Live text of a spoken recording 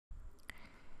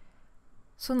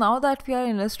So now that we are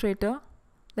in Illustrator,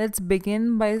 let's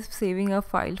begin by saving a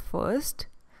file first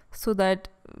so that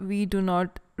we do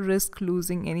not risk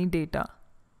losing any data.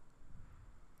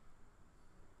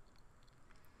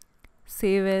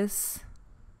 Save as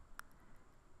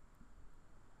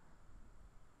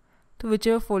to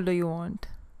whichever folder you want.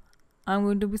 I'm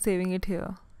going to be saving it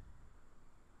here.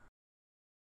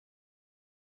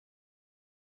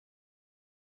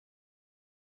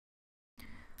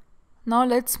 Now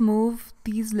let's move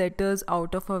these letters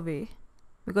out of our way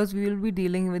because we will be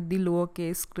dealing with the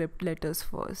lowercase script letters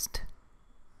first.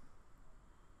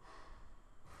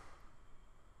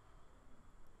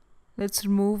 Let's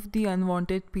remove the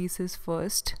unwanted pieces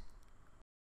first.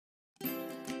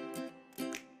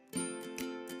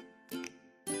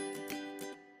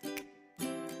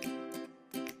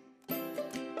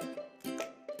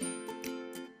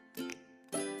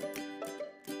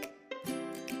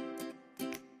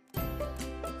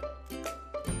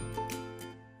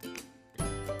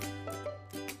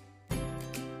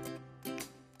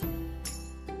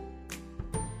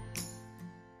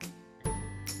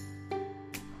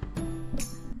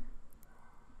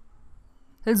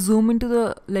 Let's zoom into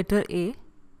the letter A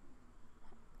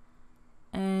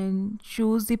and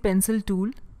choose the pencil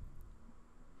tool.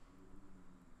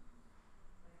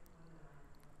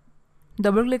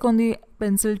 Double click on the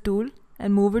pencil tool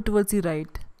and move it towards the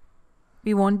right.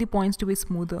 We want the points to be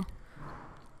smoother.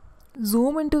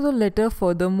 Zoom into the letter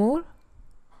furthermore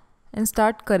and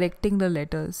start correcting the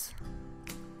letters.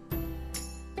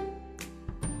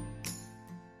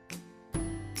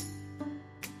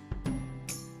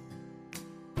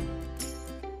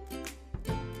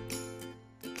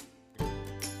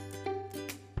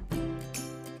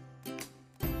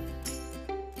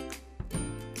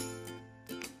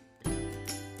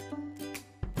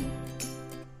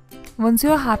 Once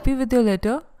you are happy with your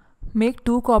letter, make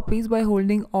 2 copies by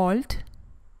holding Alt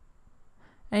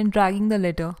and dragging the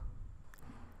letter.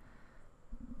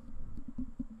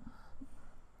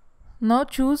 Now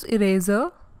choose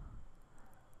eraser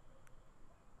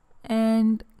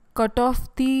and cut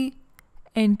off the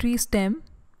entry stem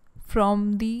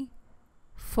from the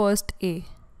first A.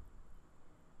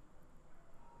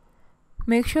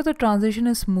 Make sure the transition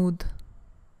is smooth.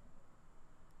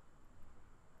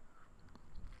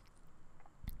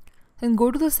 Then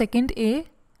go to the second A,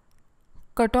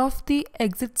 cut off the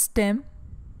exit stem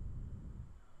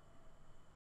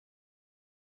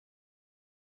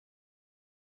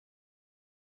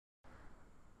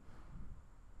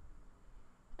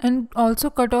and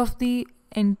also cut off the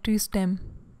entry stem.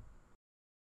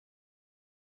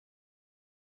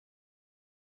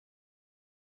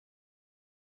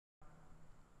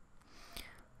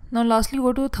 Now lastly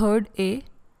go to third A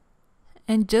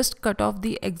and just cut off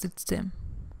the exit stem.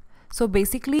 So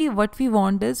basically what we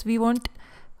want is, we want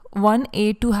one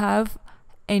A to have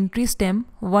entry stem,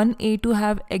 one A to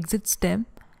have exit stem,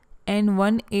 and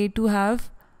one A to have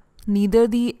neither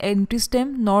the entry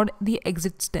stem nor the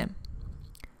exit stem.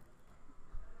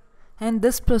 And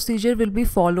this procedure will be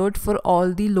followed for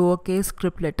all the lowercase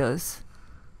script letters.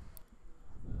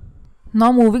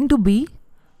 Now moving to B,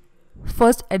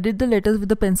 first edit the letters with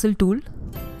the pencil tool.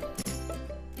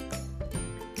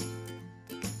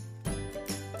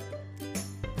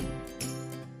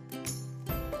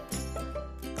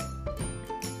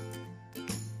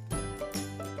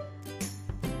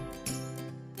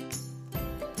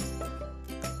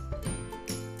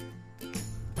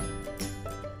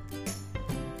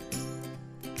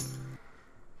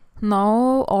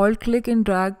 Now alt click and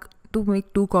drag to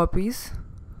make 2 copies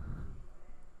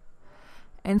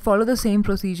and follow the same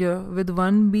procedure with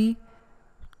one B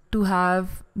to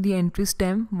have the entry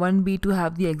stem, one B to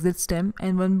have the exit stem,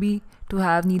 and one B to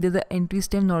have neither the entry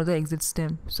stem nor the exit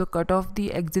stem. So cut off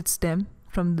the exit stem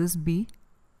from this B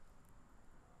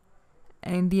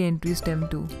and the entry stem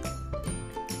too.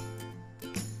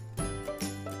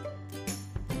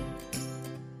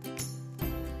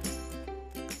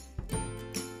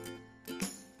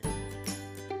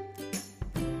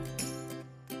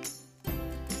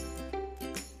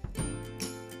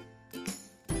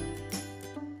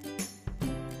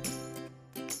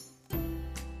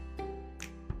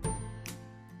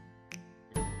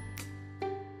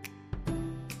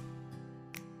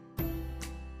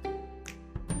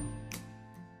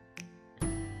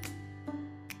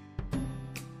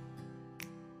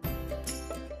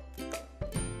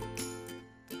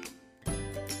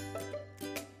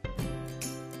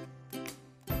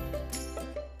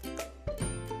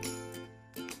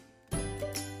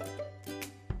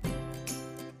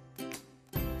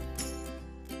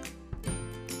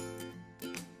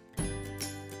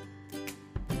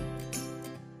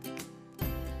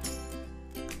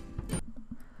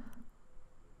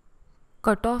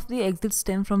 cut off the exit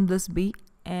stem from this B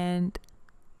and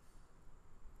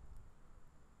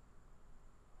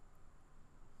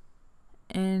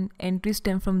entry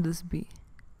stem from this B.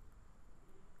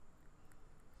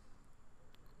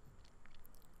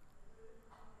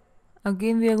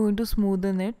 Again we are going to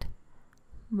smoothen it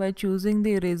by choosing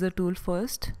the eraser tool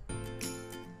first.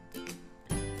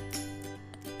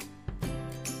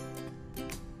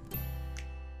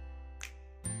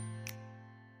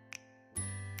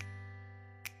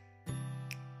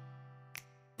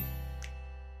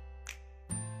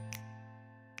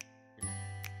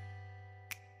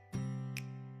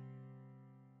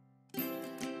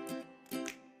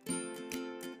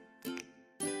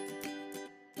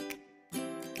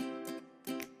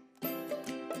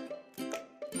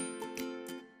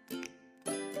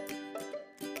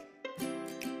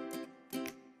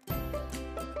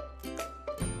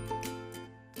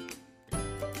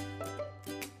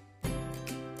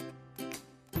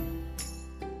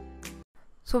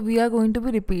 So we are going to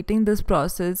be repeating this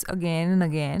process again and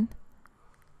again.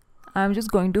 I'm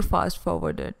just going to fast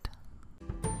forward it.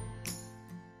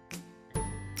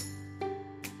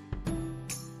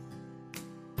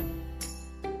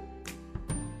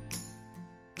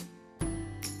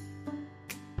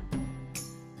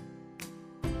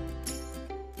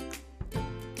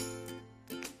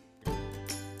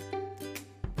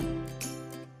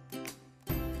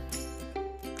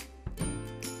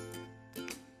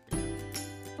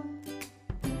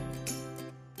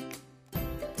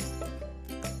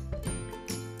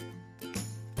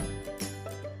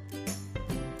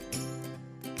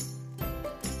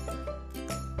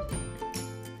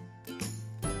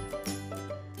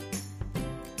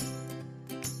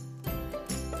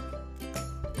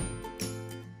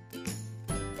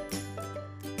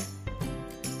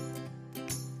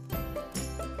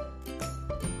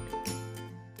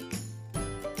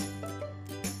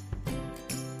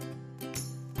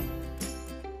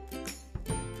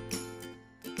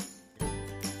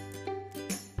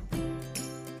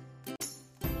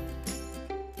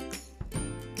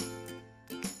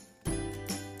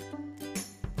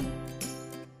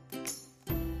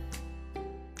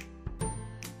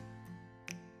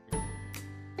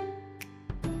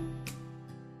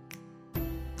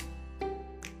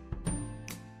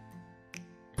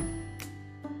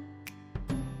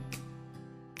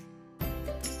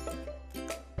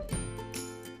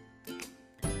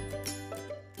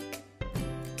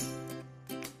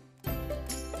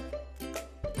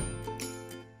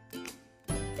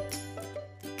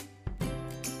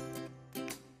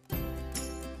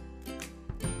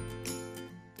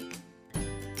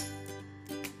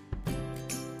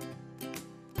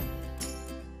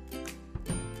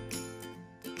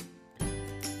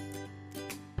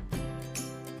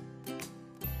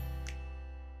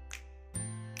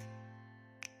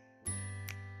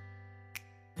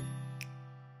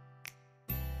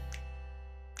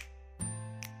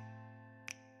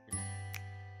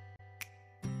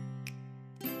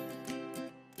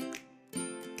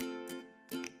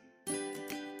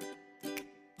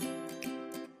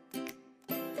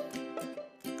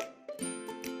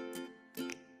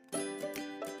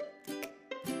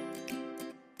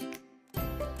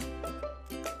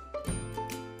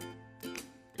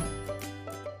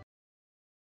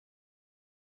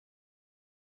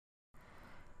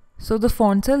 So the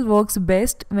font cell works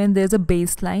best when there's a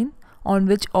baseline on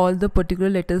which all the particular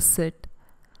letters sit.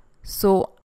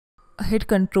 So hit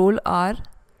Ctrl R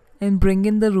and bring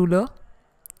in the ruler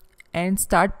and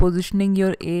start positioning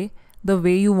your A the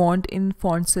way you want in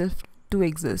font cell to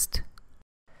exist.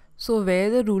 So where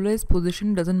the ruler is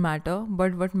positioned doesn't matter,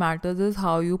 but what matters is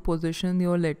how you position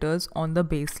your letters on the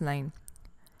baseline.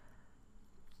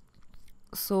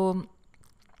 So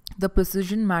the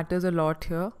precision matters a lot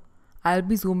here. I'll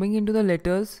be zooming into the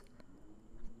letters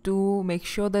to make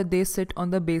sure that they sit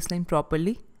on the baseline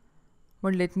properly,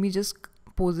 but let me just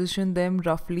position them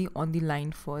roughly on the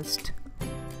line first.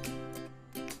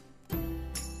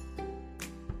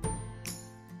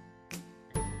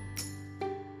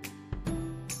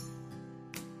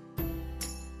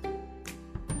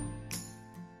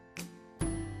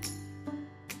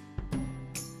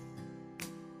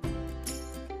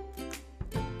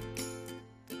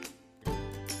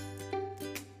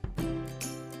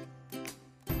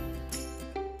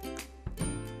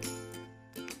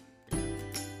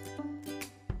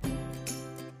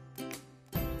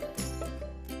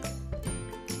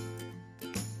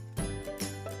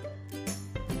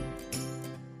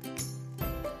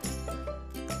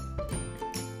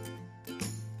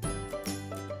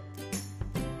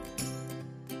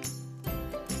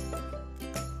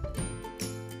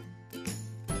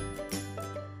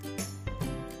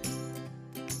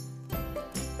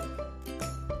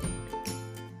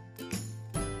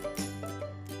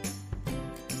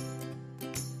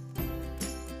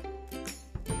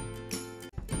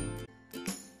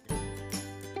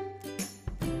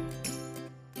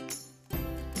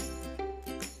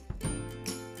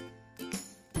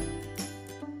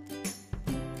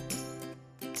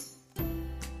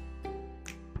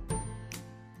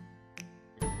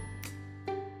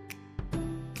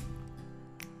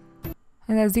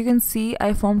 And as you can see,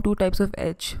 I formed two types of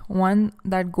edge. One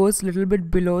that goes a little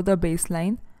bit below the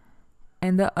baseline,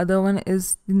 and the other one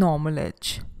is the normal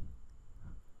edge.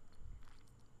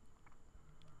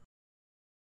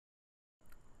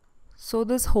 So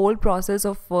this whole process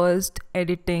of first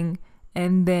editing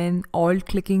and then alt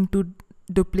clicking to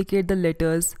duplicate the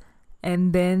letters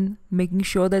and then making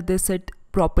sure that they sit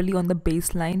properly on the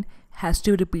baseline has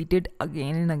to be repeated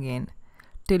again and again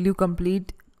till you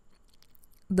complete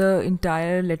the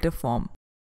entire letter form.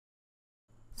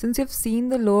 Since you've seen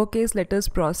the lowercase letters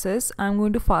process, I'm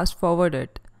going to fast forward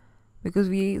it because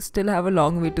we still have a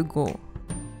long way to go.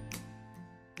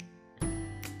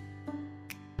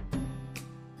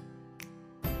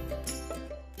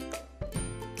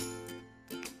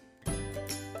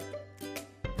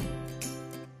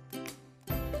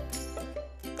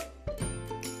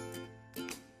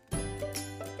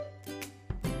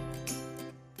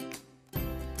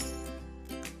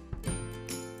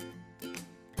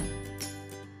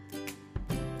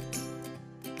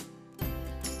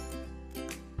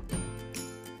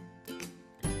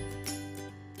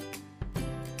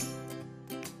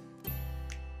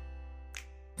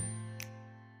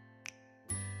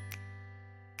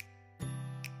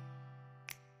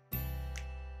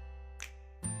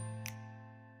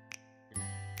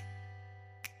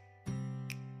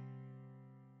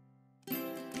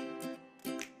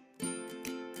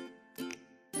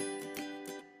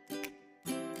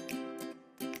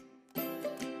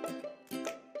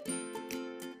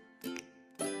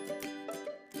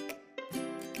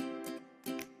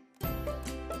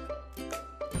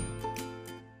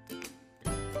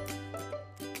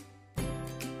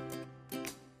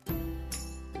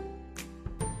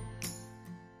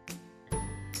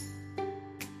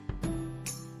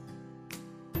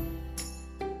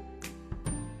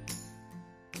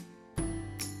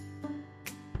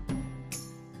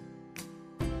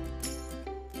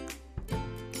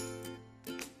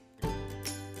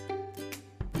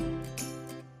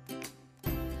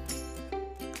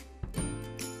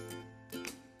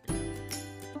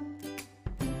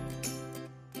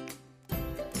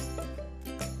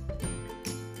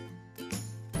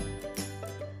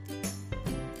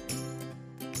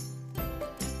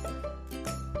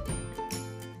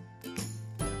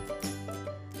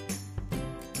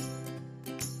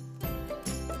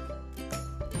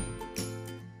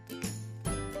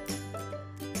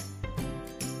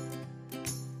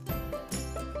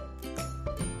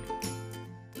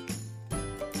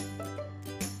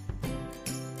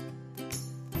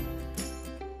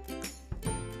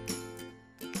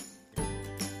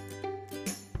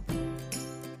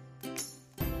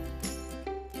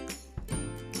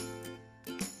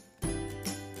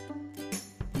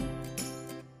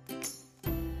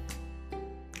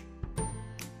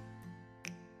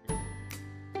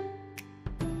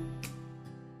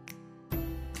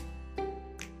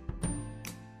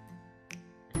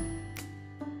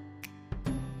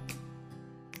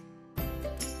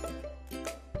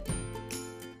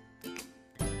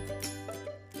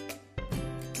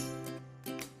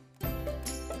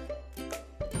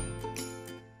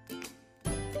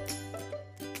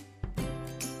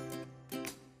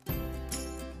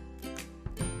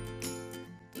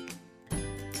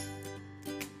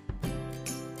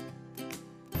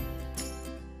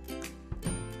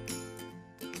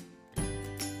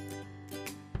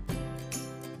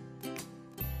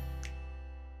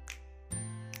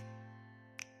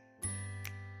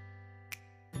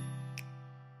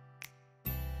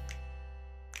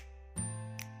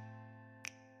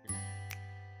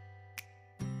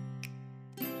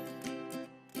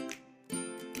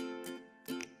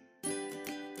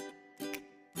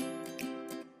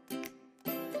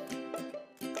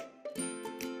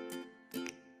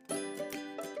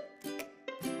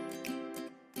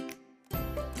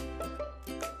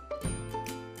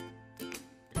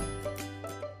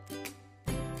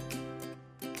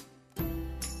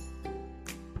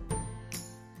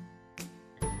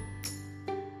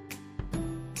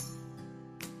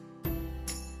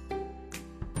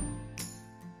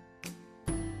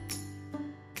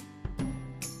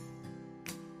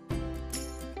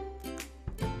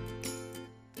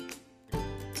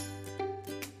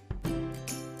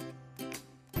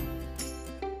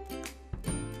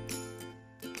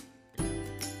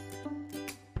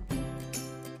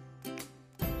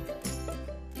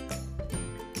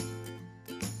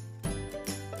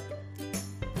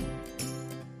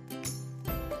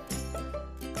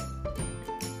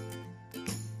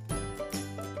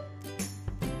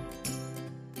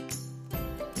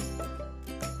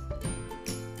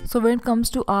 So when it comes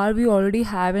to R, we already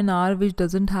have an R which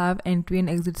doesn't have entry and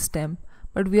exit stem.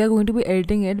 but we are going to be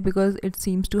editing it because it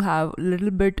seems to have a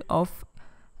little bit of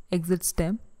exit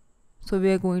stem, so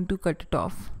we are going to cut it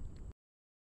off.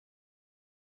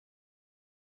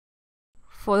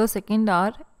 For the second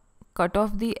R, cut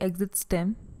off the exit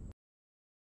stem.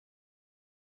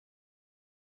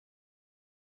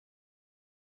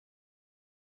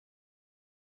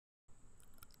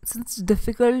 Since it's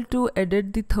difficult to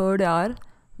edit the third R,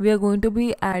 we are going to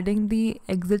be adding the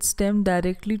exit stem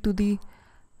directly to the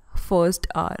first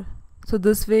R. So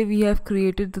this way we have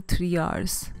created the 3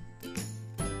 R's.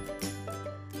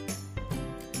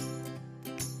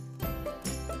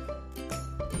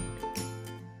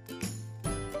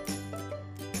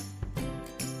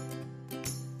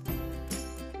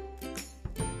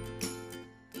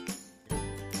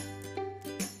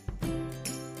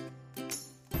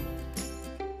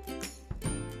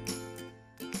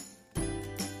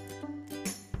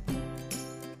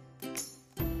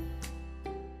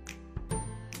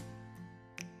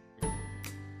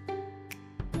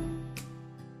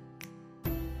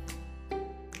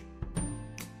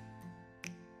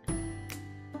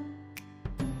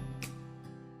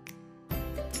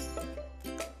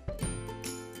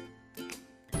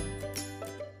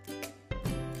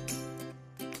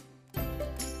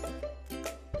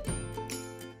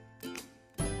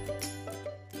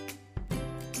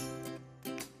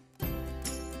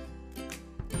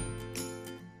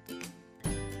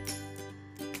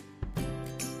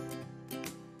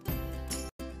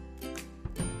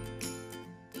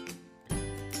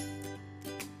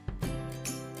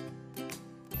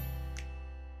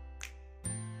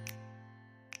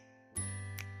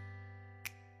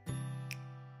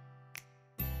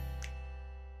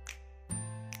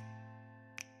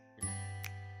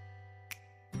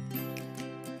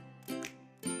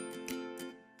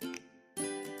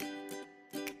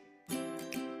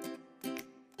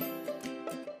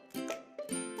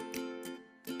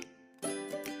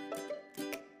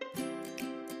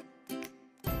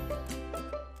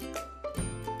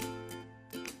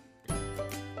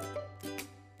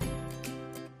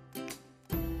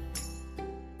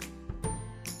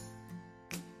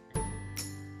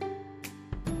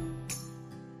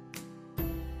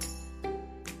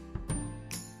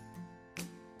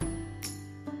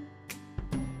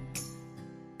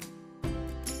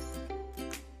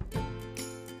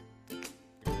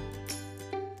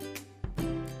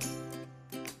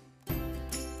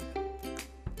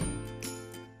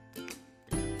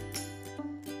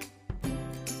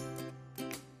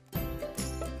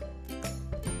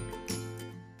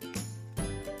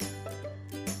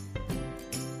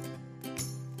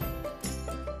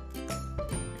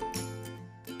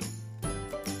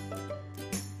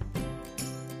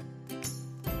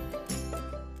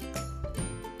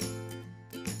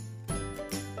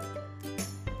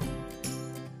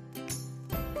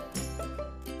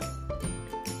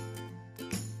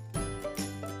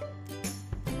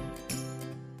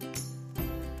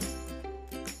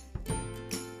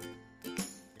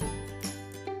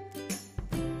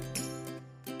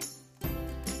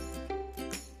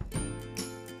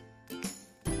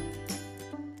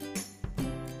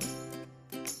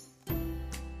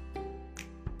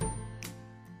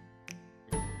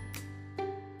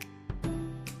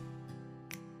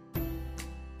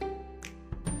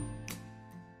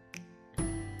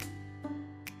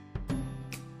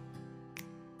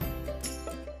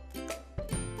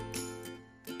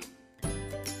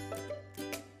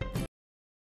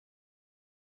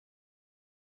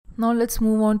 Now let's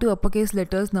move on to uppercase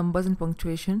letters, numbers and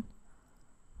punctuation.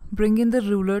 Bring in the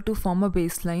ruler to form a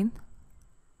baseline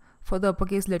for the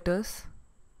uppercase letters.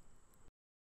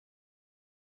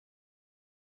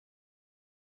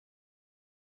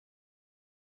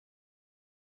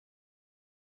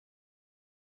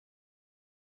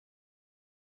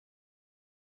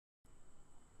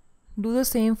 Do the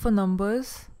same for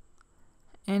numbers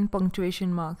and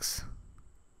punctuation marks.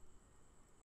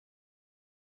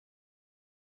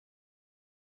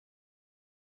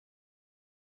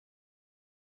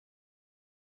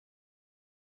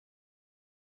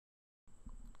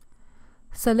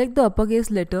 Select the uppercase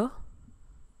letter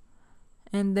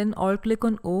and then alt click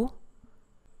on O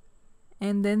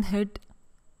and then hit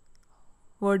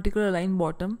vertical align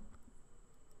bottom.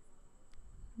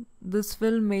 This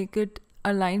will make it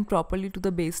align properly to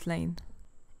the baseline.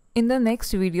 In the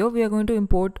next video, we are going to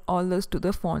import all this to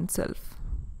the font self.